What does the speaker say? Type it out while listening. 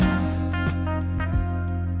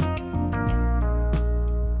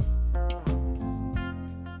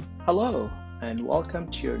Hello, and welcome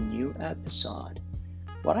to your new episode.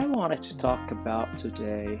 What I wanted to talk about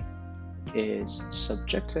today is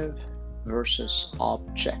subjective versus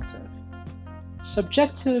objective.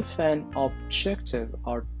 Subjective and objective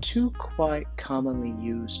are two quite commonly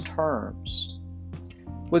used terms,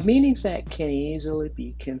 with meanings that can easily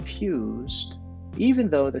be confused. Even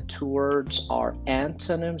though the two words are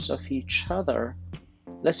antonyms of each other,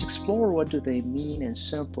 let's explore what do they mean in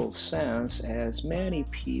simple sense, as many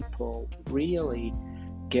people really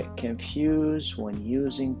get confused when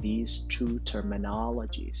using these two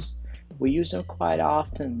terminologies. We use them quite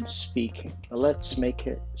often speaking, but let's make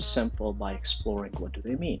it simple by exploring what do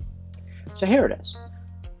they mean. So here it is.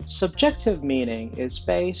 Subjective meaning is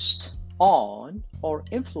based on or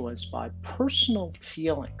influenced by personal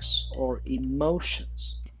feelings or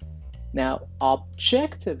emotions. Now,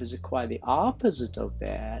 objective is quite the opposite of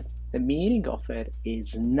that. The meaning of it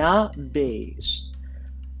is not based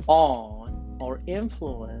on or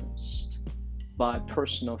influenced by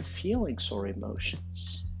personal feelings or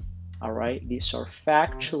emotions. All right, these are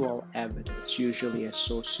factual evidence, usually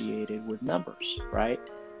associated with numbers, right?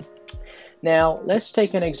 Now, let's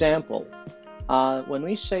take an example. When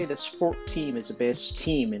we say the sport team is the best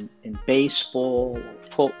team in baseball or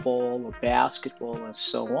football or basketball and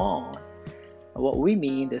so on, what we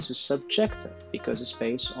mean this is subjective because it's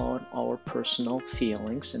based on our personal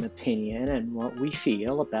feelings and opinion and what we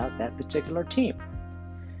feel about that particular team.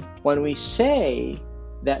 When we say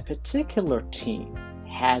that particular team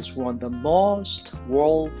has won the most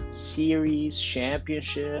World Series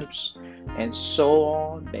championships and so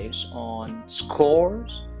on based on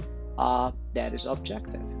scores, that is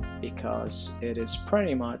objective because it is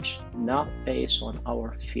pretty much not based on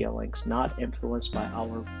our feelings, not influenced by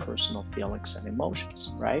our personal feelings and emotions,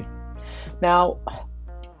 right? Now,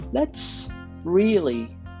 let's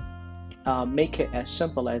really make it as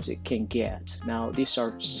simple as it can get. Now, these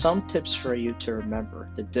are some tips for you to remember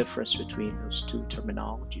the difference between those two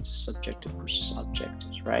terminologies, subjective versus objective,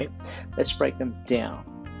 right? Let's break them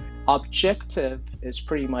down. Objective is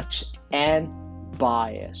pretty much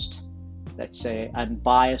unbiased, let's say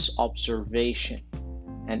unbiased observation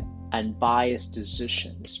and unbiased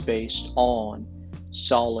decision is based on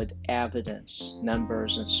solid evidence,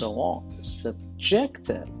 numbers, and so on.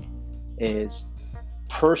 Subjective is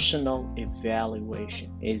personal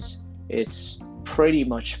evaluation, it's pretty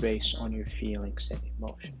much based on your feelings and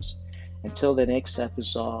emotions. Until the next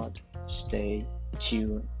episode, stay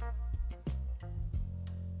tuned.